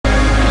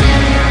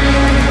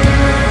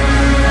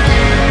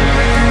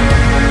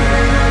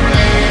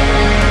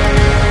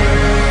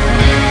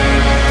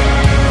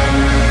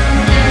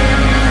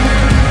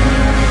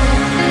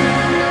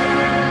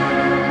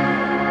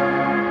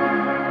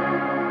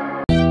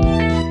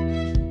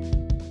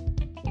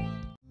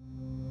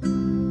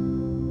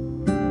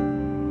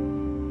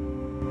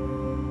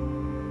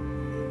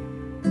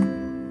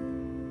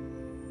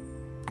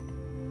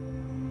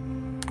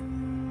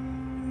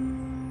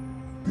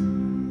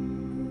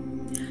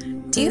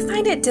Do you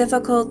find it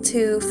difficult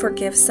to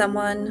forgive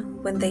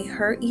someone when they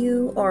hurt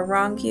you or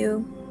wrong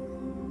you?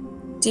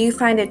 Do you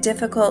find it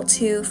difficult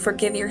to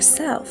forgive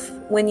yourself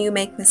when you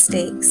make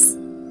mistakes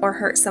or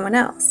hurt someone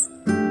else?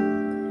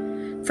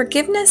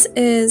 Forgiveness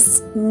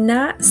is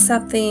not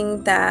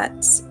something that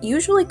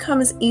usually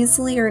comes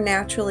easily or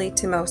naturally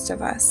to most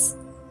of us.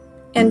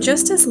 And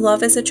just as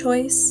love is a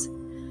choice,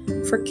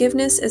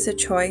 forgiveness is a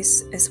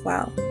choice as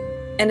well.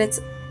 And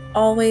it's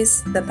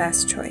always the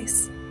best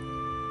choice.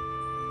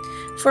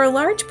 For a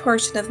large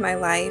portion of my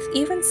life,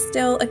 even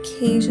still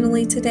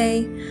occasionally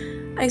today,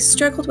 I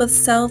struggled with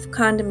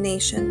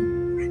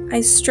self-condemnation. I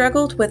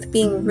struggled with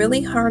being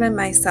really hard on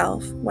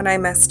myself when I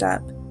messed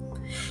up.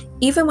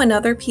 Even when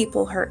other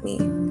people hurt me,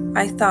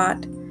 I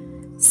thought,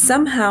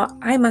 somehow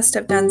I must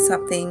have done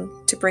something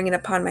to bring it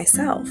upon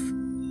myself.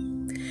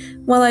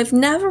 While I've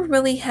never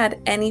really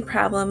had any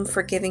problem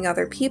forgiving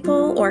other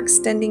people or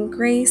extending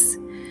grace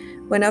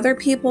when other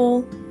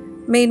people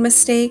made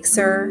mistakes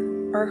or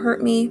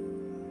hurt me,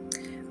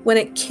 when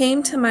it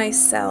came to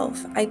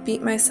myself, I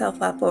beat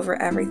myself up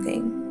over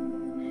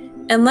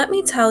everything. And let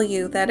me tell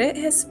you that it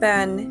has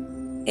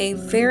been a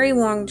very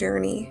long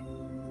journey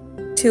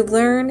to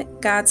learn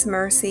God's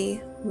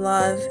mercy,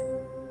 love,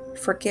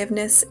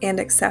 forgiveness, and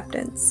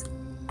acceptance.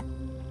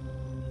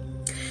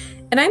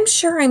 And I'm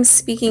sure I'm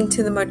speaking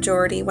to the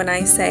majority when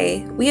I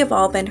say we have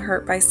all been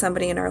hurt by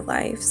somebody in our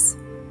lives.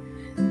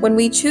 When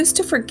we choose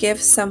to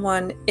forgive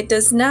someone, it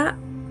does not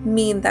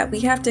mean that we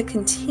have to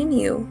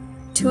continue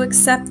to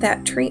accept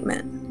that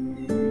treatment.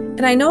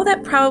 And I know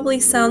that probably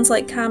sounds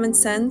like common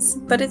sense,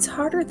 but it's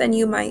harder than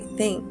you might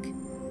think.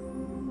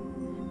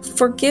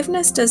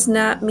 Forgiveness does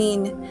not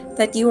mean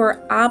that you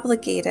are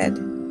obligated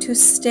to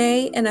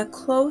stay in a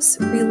close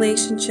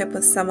relationship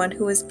with someone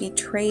who has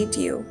betrayed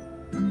you,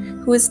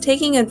 who is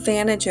taking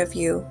advantage of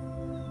you,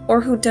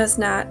 or who does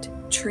not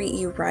treat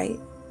you right.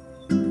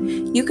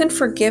 You can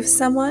forgive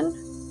someone,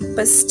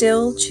 but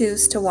still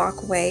choose to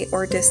walk away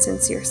or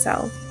distance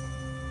yourself.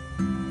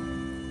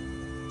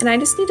 And I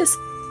just need to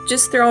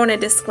throw in a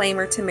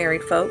disclaimer to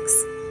married folks.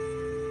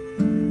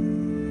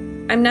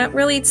 I'm not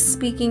really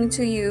speaking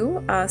to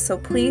you, so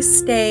please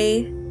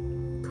stay,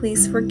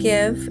 please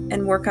forgive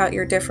and work out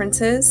your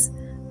differences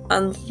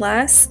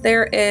unless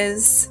there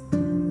is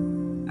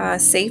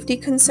safety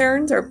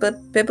concerns or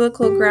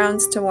biblical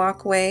grounds to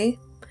walk away.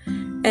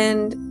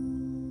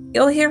 And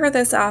you'll hear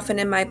this often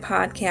in my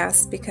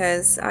podcast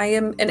because I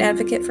am an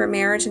advocate for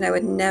marriage and I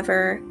would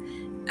never,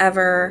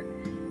 ever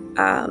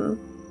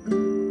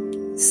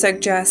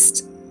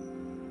suggest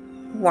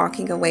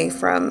walking away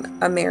from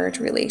a marriage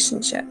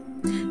relationship.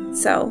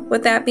 So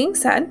with that being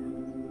said,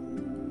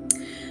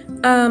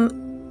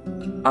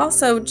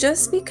 also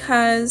just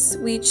because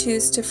we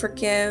choose to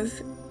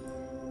forgive,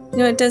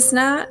 it does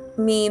not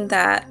mean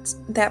that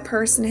that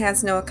person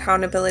has no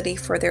accountability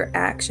for their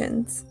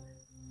actions.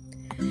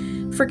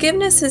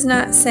 Forgiveness is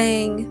not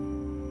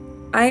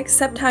saying, I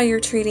accept how you're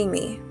treating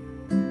me.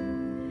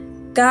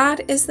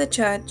 God is the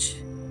judge.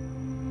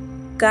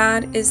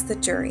 God is the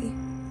jury.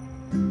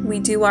 We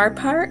do our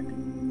part,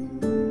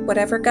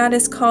 whatever God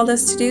has called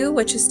us to do,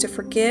 which is to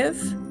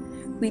forgive.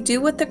 We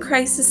do what the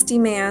crisis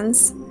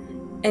demands,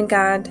 and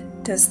God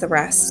does the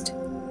rest.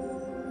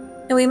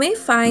 And we may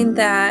find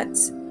that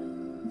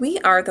we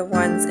are the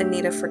ones in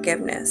need of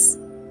forgiveness,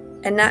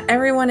 and not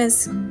everyone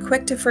is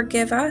quick to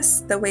forgive us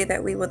the way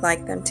that we would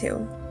like them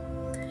to.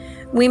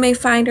 We may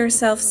find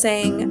ourselves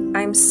saying,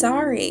 I'm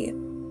sorry,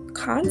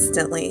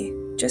 constantly,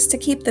 just to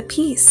keep the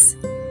peace,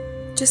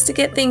 just to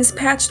get things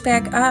patched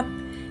back up,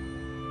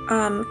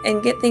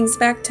 and get things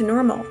back to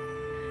normal.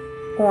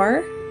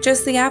 Or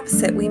just the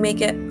opposite, we may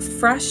get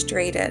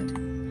frustrated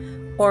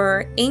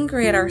or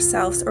angry at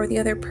ourselves or the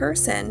other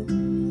person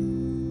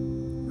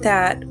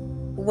that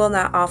will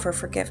not offer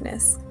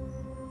forgiveness.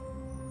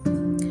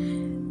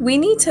 We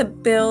need to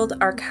build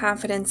our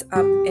confidence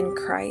up in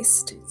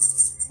Christ.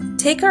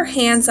 Take our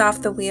hands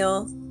off the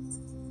wheel,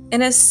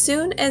 and as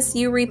soon as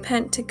you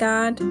repent to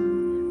God,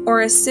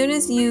 or as soon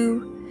as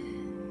you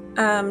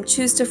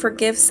choose to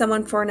forgive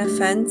someone for an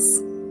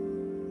offense,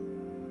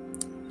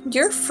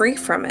 you're free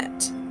from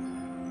it.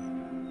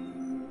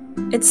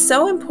 It's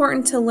so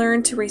important to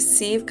learn to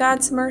receive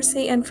God's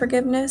mercy and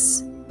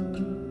forgiveness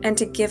and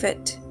to give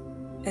it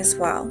as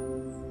well.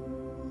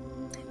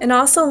 And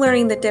also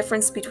learning the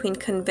difference between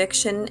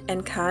conviction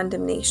and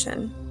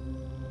condemnation.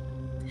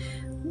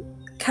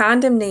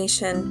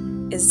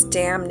 Condemnation is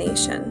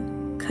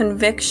damnation.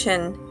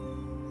 Conviction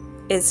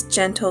is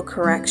gentle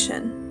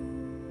correction.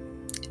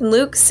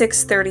 Luke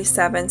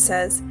 6:37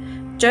 says,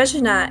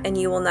 Judge not, and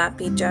you will not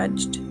be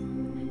judged.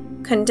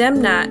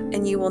 Condemn not,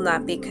 and you will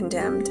not be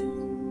condemned.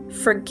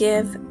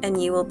 Forgive,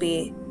 and you will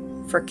be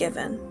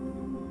forgiven.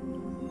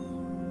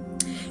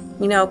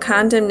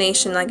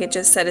 Condemnation, like I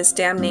just said, is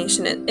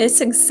damnation.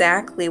 It's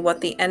exactly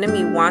what the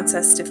enemy wants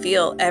us to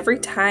feel every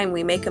time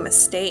we make a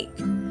mistake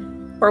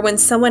or when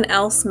someone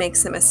else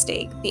makes a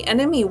mistake. The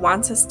enemy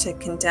wants us to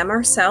condemn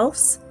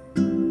ourselves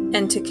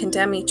and to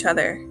condemn each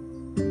other.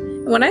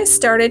 When I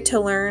started to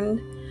learn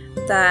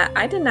that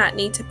I did not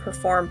need to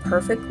perform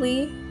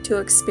perfectly to to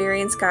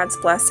experience God's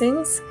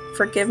blessings,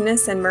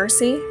 forgiveness, and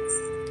mercy.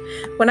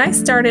 When I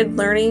started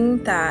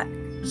learning that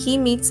He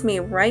meets me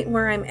right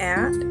where I'm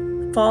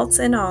at, faults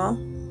and all,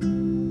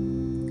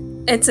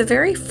 it's a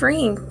very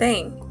freeing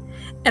thing.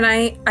 And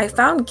I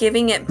found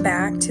giving it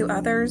back to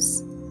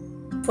others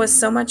was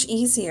so much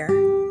easier.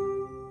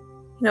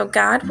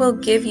 God will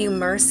give you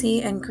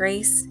mercy and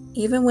grace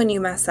even when you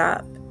mess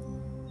up.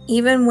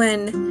 Even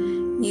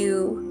when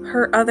you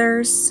hurt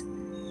others,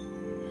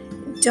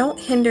 don't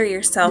hinder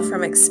yourself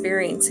from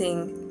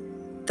experiencing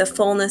the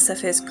fullness of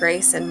His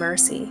grace and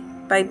mercy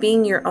by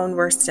being your own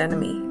worst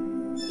enemy.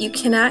 You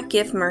cannot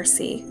give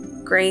mercy,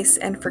 grace,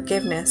 and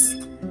forgiveness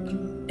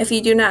if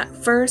you do not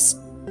first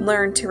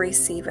learn to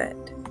receive it.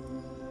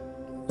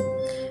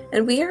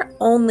 And we are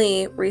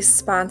only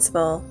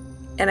responsible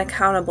and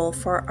accountable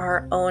for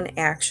our own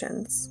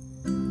actions,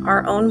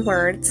 our own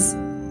words,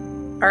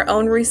 our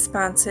own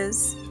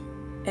responses,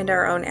 and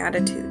our own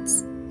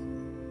attitudes.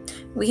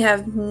 We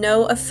have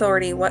no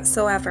authority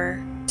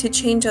whatsoever to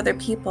change other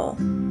people.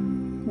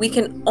 We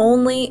can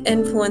only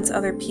influence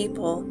other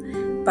people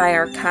by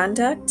our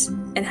conduct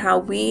and how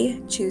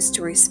we choose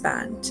to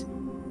respond.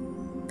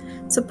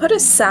 So put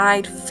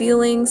aside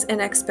feelings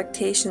and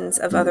expectations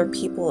of other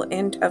people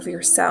and of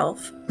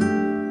yourself.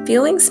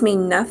 Feelings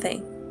mean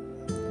nothing.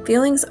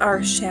 Feelings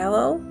are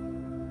shallow,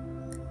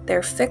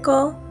 they're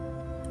fickle.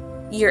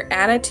 Your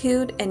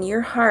attitude and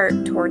your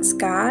heart towards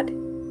God,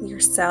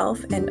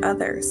 yourself, and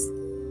others,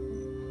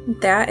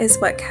 that is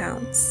what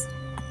counts.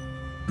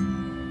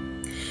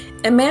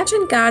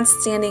 Imagine God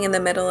standing in the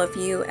middle of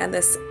you and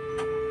this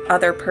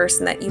other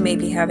person that you may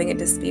be having a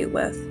dispute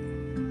with.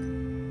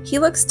 He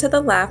looks to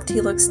the left, he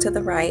looks to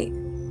the right.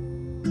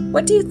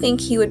 What do you think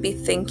he would be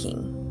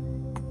thinking?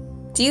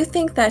 Do you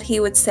think that he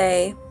would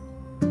say,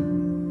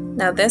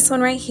 now this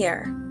one right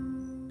here,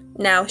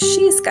 now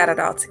she's got it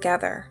all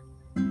together.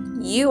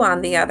 You,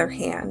 on the other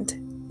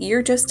hand,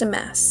 you're just a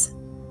mess.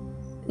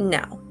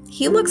 No,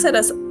 he looks at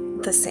us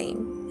the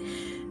same.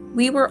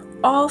 We were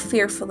all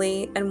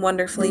fearfully and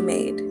wonderfully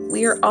made.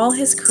 We are all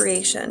His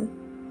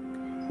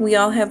creation. We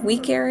all have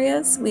weak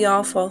areas. We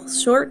all fall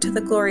short to the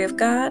glory of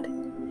God.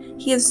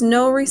 He is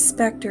no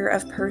respecter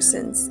of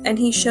persons, and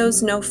He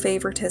shows no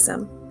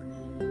favoritism.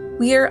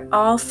 We are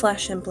all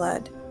flesh and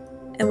blood,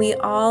 and we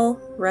all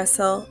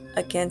wrestle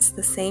against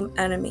the same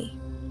enemy.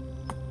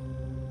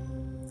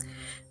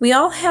 We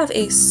all have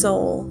a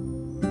soul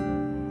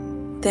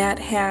that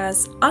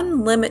has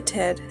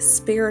unlimited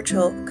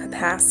spiritual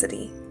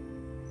capacity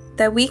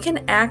that we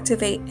can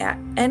activate at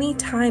any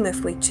time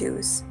if we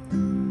choose.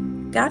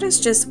 God is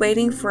just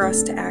waiting for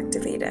us to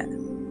activate it.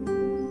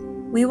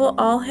 We will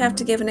all have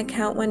to give an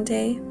account one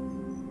day.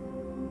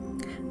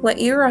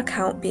 Let your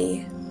account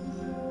be,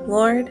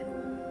 Lord,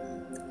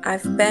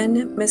 I've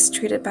been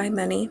mistreated by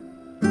many.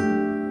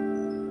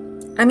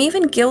 I'm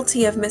even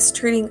guilty of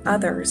mistreating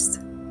others.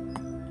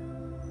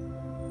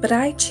 But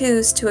I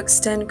choose to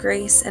extend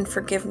grace and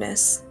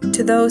forgiveness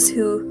to those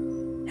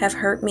who have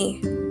hurt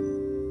me.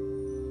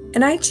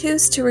 And I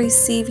choose to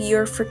receive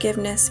your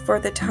forgiveness for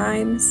the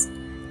times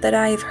that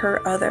I have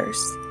hurt others.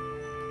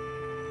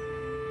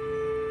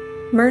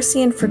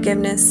 Mercy and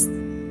forgiveness,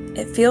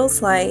 it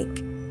feels like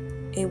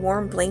a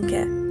warm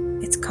blanket.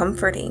 It's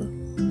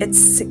comforting. It's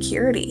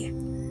security.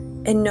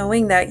 And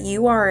knowing that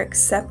you are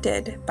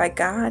accepted by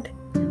God,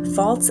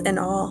 faults and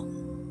all.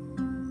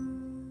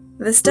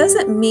 This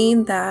doesn't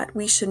mean that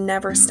we should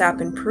never stop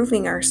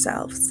improving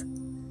ourselves.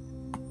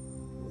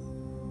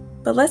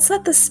 But let's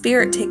let the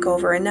Spirit take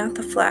over and not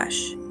the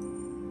flesh.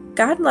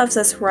 God loves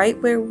us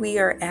right where we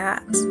are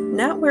at,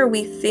 not where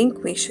we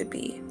think we should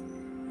be.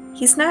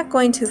 He's not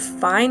going to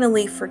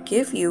finally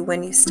forgive you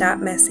when you stop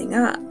messing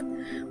up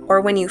or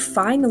when you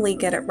finally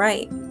get it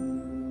right.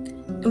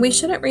 And we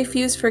shouldn't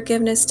refuse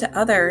forgiveness to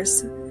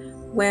others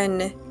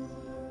when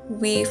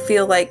we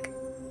feel like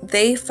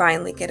they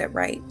finally get it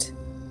right.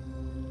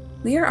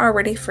 We are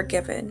already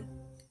forgiven.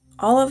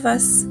 All of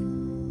us,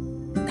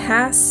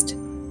 past,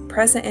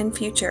 present, and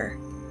future.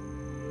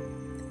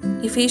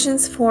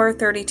 Ephesians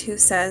 4:32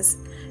 says,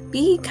 "Be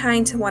ye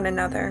kind to one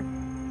another,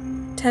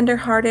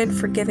 tender-hearted,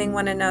 forgiving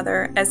one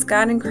another, as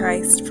God in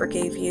Christ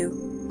forgave you."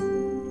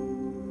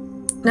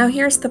 Now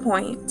here's the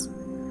point.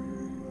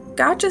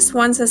 God just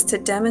wants us to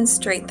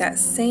demonstrate that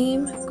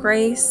same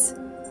grace,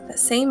 that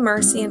same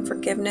mercy and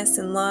forgiveness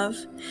and love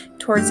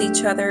towards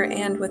each other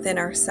and within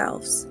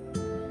ourselves.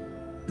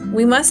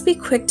 We must be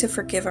quick to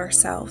forgive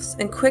ourselves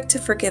and quick to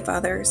forgive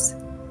others.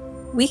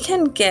 We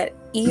can get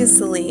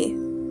easily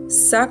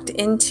sucked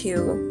into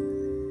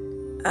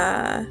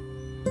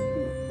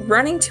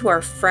running to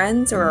our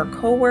friends or our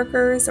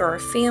coworkers or our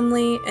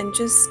family and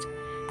just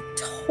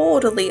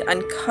totally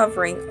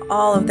uncovering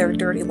all of their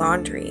dirty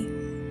laundry.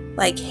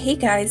 Like, hey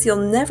guys,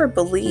 you'll never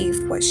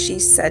believe what she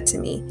said to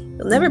me.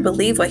 You'll never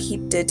believe what he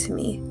did to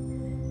me.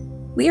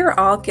 We are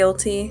all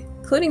guilty,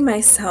 including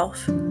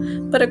myself,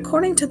 but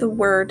according to the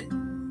Word,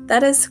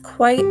 that is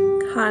quite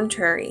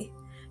contrary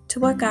to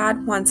what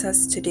God wants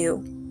us to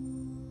do.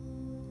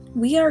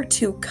 We are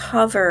to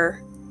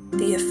cover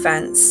the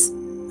offense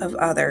of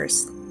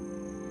others.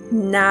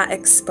 not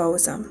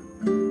expose them.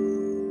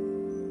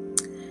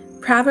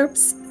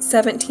 Proverbs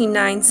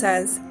 17:9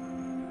 says,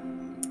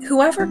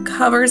 "Whoever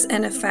covers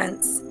an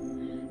offense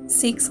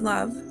seeks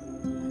love."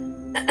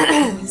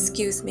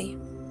 Excuse me.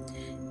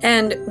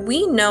 And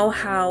we know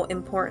how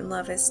important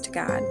love is to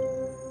God.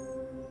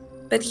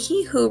 But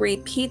he who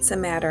repeats a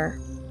matter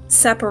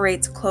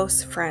separates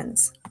close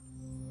friends.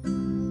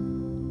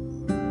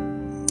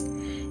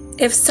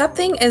 If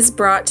something is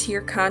brought to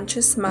your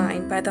conscious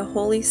mind by the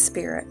Holy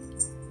Spirit,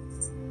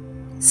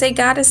 say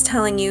God is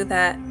telling you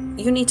that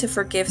you need to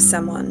forgive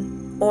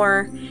someone,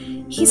 or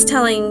He's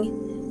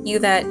telling you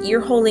that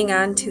you're holding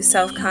on to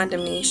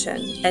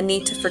self-condemnation and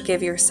need to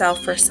forgive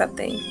yourself for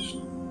something.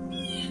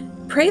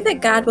 Pray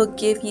that God will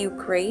give you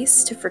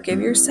grace to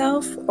forgive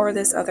yourself or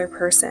this other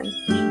person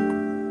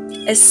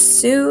as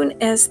soon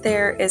as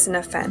there is an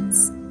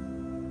offense.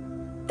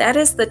 That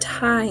is the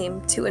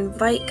time to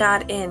invite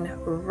God in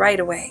right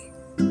away.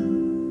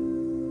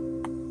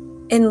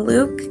 In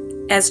Luke,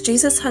 as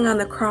Jesus hung on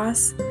the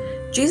cross,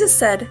 Jesus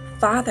said,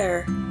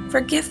 "Father,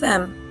 forgive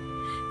them,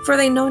 for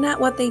they know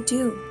not what they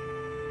do."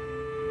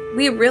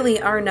 We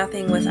really are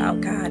nothing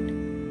without God.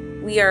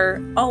 We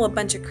are all a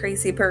bunch of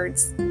crazy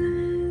birds.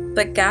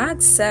 But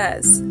God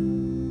says,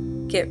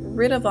 get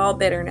rid of all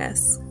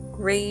bitterness,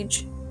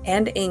 rage,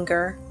 and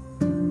anger.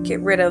 Get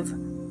rid of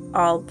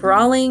all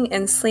brawling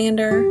and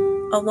slander,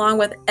 along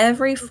with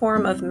every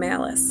form of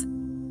malice.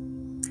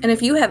 And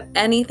if you have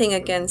anything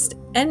against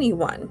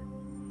anyone,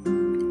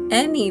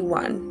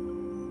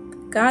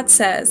 God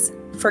says,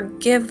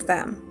 forgive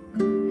them,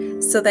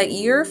 so that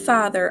your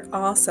Father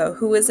also,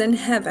 who is in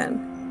heaven,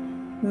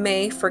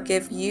 may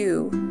forgive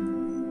you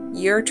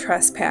your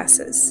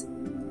trespasses.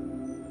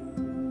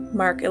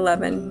 Mark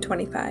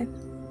 11:25.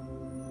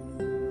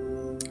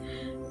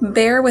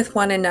 Bear with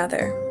one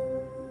another.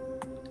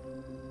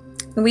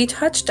 We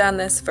touched on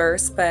this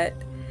verse, but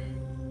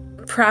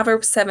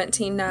Proverbs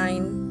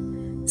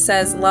 17:9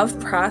 says,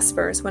 "Love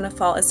prospers when a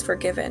fault is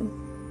forgiven,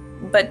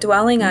 but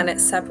dwelling on it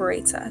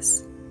separates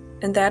us."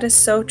 And that is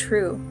so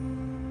true.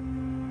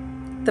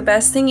 The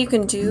best thing you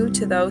can do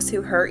to those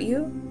who hurt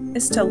you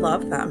is to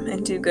love them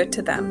and do good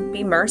to them.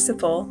 Be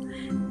merciful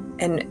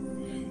and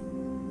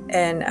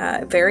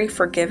very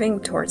forgiving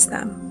towards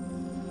them.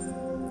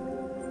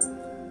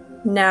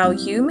 Now,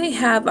 you may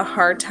have a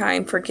hard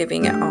time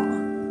forgiving at all.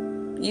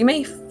 You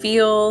may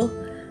feel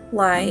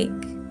like,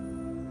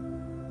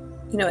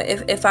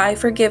 if I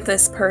forgive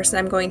this person,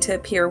 I'm going to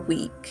appear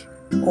weak,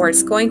 or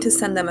it's going to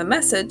send them a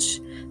message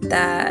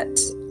that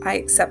I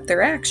accept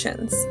their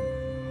actions.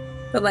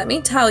 But let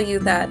me tell you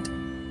that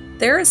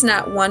there is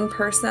not one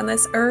person on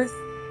this earth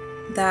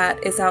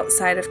that is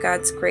outside of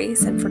God's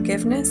grace and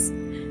forgiveness.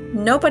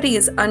 Nobody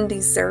is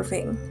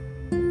undeserving.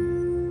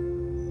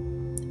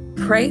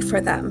 Pray for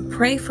them.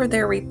 Pray for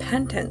their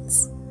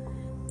repentance.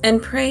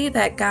 And pray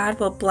that God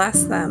will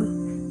bless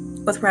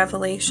them with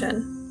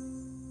revelation.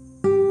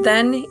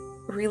 Then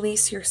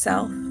release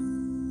yourself.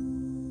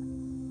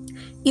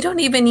 You don't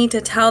even need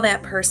to tell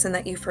that person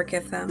that you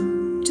forgive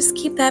them. Just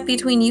keep that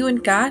between you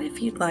and God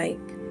if you'd like.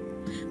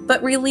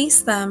 But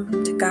release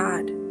them to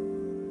God.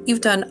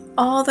 You've done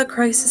all the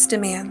crisis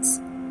demands.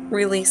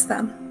 Release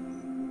them.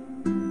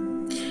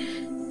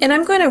 And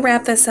I'm going to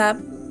wrap this up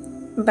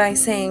by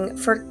saying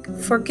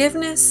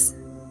forgiveness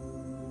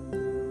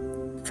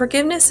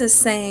is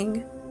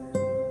saying,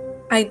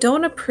 I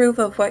don't approve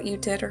of what you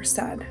did or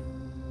said,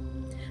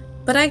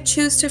 but I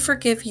choose to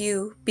forgive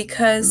you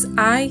because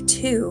I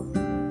too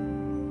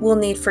will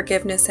need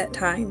forgiveness at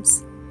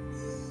times.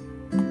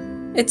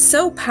 It's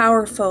so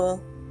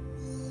powerful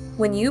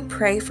when you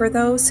pray for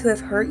those who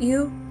have hurt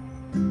you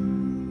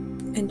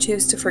and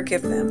choose to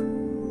forgive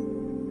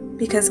them,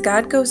 because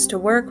God goes to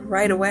work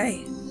right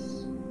away,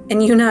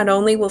 and you not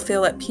only will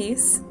feel at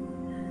peace,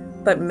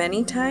 but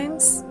many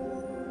times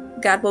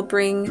God will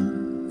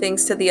bring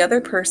things to the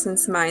other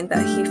person's mind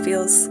that He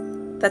feels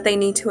that they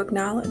need to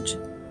acknowledge.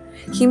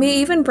 He may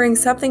even bring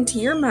something to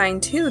your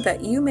mind too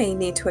that you may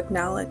need to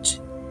acknowledge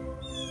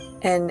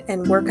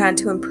and work on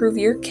to improve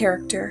your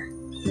character.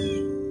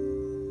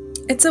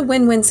 It's a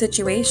win-win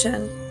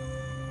situation.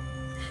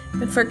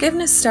 But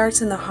forgiveness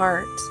starts in the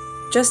heart.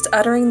 Just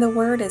uttering the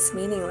word is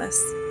meaningless.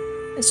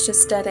 It's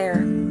just dead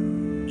air.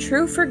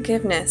 True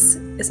forgiveness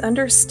is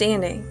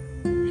understanding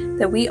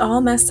that we all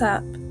mess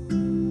up.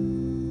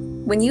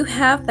 When you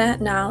have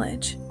that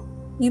knowledge,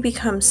 you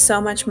become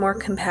so much more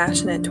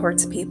compassionate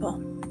towards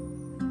people.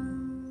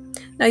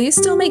 Now, you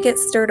still may get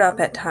stirred up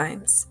at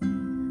times.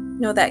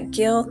 That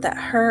guilt, that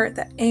hurt,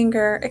 that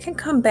anger, it can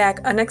come back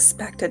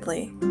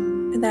unexpectedly,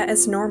 and that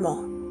is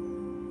normal.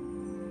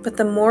 But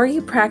the more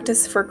you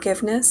practice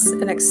forgiveness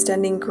and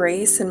extending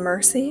grace and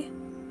mercy,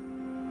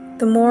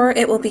 the more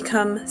it will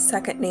become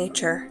second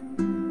nature.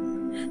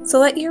 So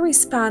let your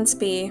response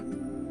be,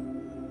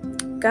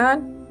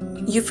 God,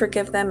 you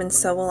forgive them and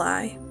so will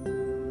I.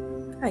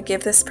 I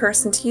give this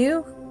person to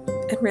you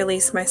and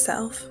release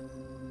myself.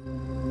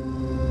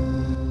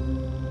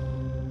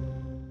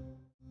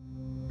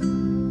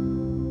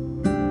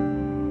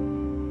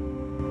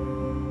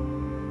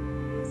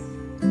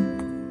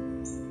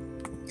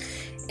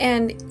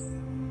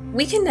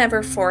 We can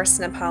never force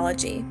an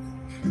apology.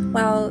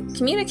 While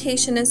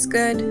communication is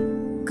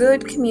good,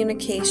 good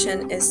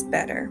communication is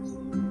better.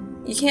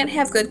 You can't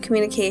have good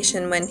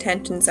communication when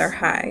tensions are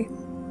high.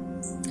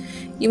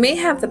 You may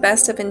have the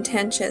best of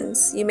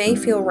intentions, you may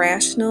feel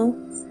rational,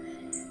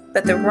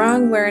 but the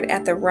wrong word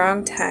at the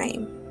wrong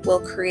time will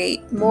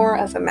create more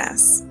of a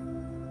mess.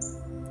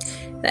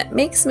 That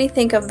makes me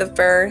think of the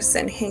verse,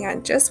 and hang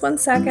on just one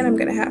second, I'm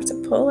going to have to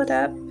pull it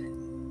up.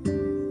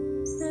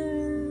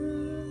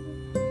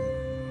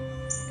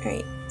 All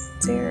right,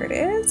 there it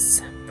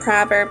is.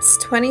 Proverbs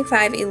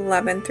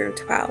 25:11 through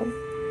 12.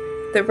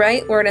 The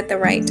right word at the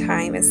right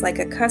time is like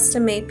a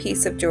custom-made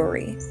piece of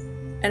jewelry,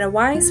 and a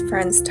wise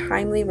friend's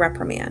timely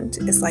reprimand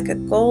is like a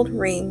gold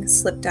ring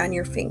slipped on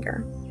your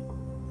finger.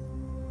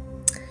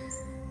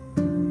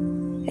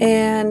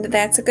 And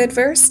that's a good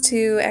verse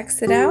to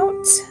exit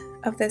out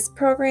of this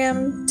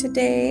program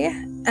today.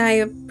 I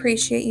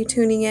appreciate you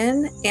tuning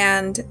in,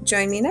 and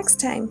join me next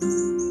time.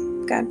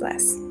 God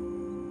bless.